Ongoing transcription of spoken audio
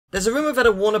There's a rumour that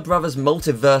a Warner Bros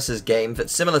Multiversus game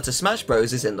that's similar to Smash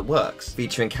Bros is in the works,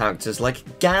 featuring characters like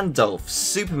Gandalf,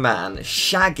 Superman,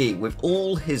 Shaggy with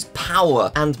all his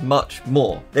power, and much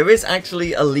more. There is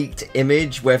actually a leaked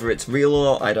image, whether it's real or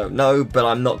not I don't know, but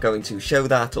I'm not going to show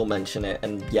that or mention it,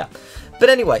 and yeah. But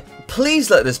anyway, please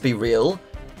let this be real.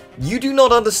 You do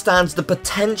not understand the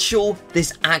potential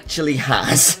this actually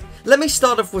has. Let me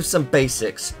start off with some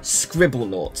basics.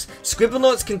 Scribblenauts.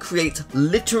 Scribblenauts can create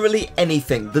literally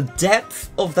anything. The depth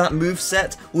of that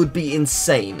moveset would be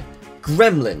insane.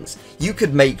 Gremlins. You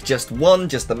could make just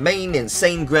the main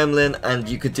insane gremlin, and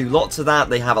you could do lots of that.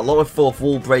 They have a lot of fourth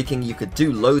wall breaking. You could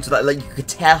do loads of that. Like, you could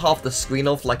tear half the screen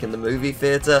off like in the movie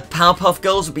theater. Powerpuff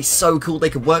Girls would be so cool.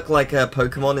 They could work like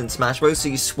Pokemon in Smash Bros. So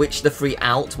you switch the 3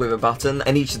 out with a button,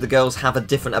 and each of the girls have a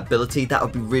different ability. That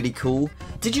would be really cool.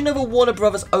 Did you know that Warner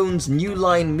Bros. Owns New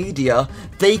Line Media?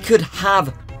 They could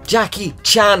have Jackie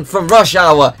Chan from Rush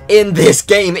Hour in this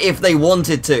game if they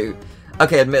wanted to.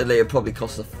 Okay, admittedly, it probably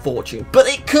costs a fortune, but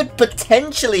it could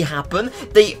potentially happen.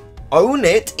 They own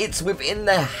it. It's within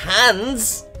their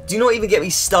hands. Do not even get me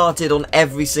started on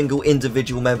every single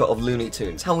individual member of Looney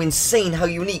Tunes. How insane, how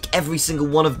unique every single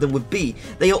one of them would be.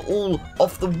 They are all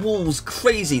off the walls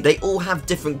crazy. They all have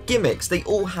different gimmicks. They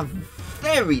all have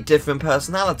very different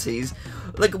personalities.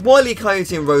 Like Wile E.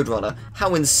 Coyote and Roadrunner,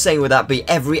 how insane would that be?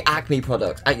 Every Acme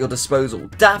product at your disposal.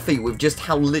 Daffy with just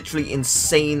how literally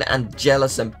insane and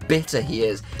jealous and bitter he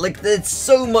is. Like, there's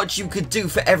so much you could do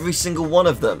for every single one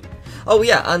of them. Oh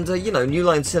yeah, and you know, New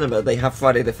Line Cinema, they have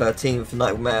Friday the 13th,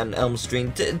 Nightmare on Elm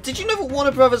Street. Did you know that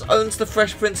Warner Bros. Owns the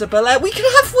Fresh Prince of Bel-Air? We could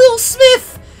have Will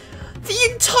Smith!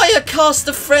 The entire cast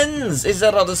of Friends is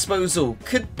at our disposal.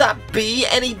 Could that be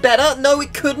any better? No,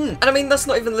 it couldn't. And I mean, that's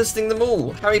not even listing them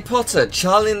all. Harry Potter,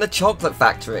 Charlie and the Chocolate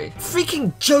Factory.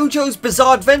 Freaking Jojo's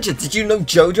Bizarre Adventure. Did you know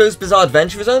Jojo's Bizarre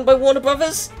Adventure is owned by Warner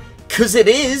Brothers? 'Cause it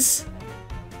is.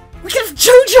 We can have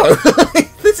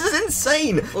Jojo! This is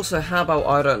insane. Also, how about,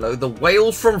 I don't know, the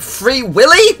whale from Free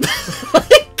Willy?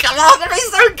 Come on, that'd be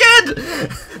so good!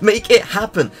 Make it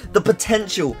happen. The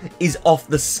potential is off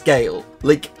the scale.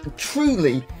 Like,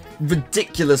 truly,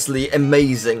 ridiculously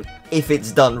amazing if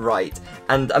it's done right.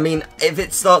 And, I mean, if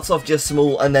it starts off just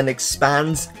small and then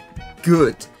expands,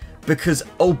 good. Because,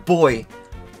 oh boy,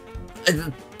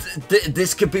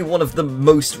 this could be one of the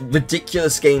most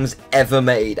ridiculous games ever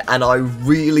made. And I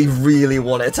really, really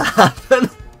want it to happen.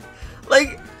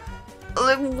 like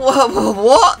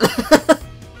what?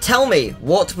 Tell me,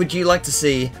 what would you like to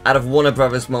see out of Warner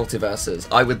Bros. Multiversus?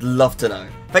 I would love to know.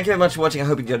 Thank you very much for watching. I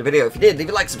hope you enjoyed the video. If you did, leave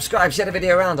a like, subscribe, share the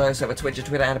video around. I also have a Twitch, a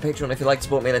Twitter, and a Patreon if you'd like to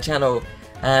support me in the channel.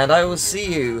 And I will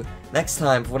see you next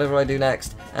time for whatever I do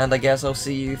next. And I guess I'll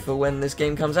see you for when this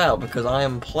game comes out, because I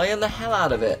am playing the hell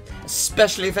out of it.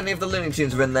 Especially if any of the Looney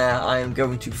Tunes are in there, I am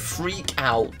going to freak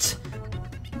out.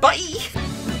 Bye!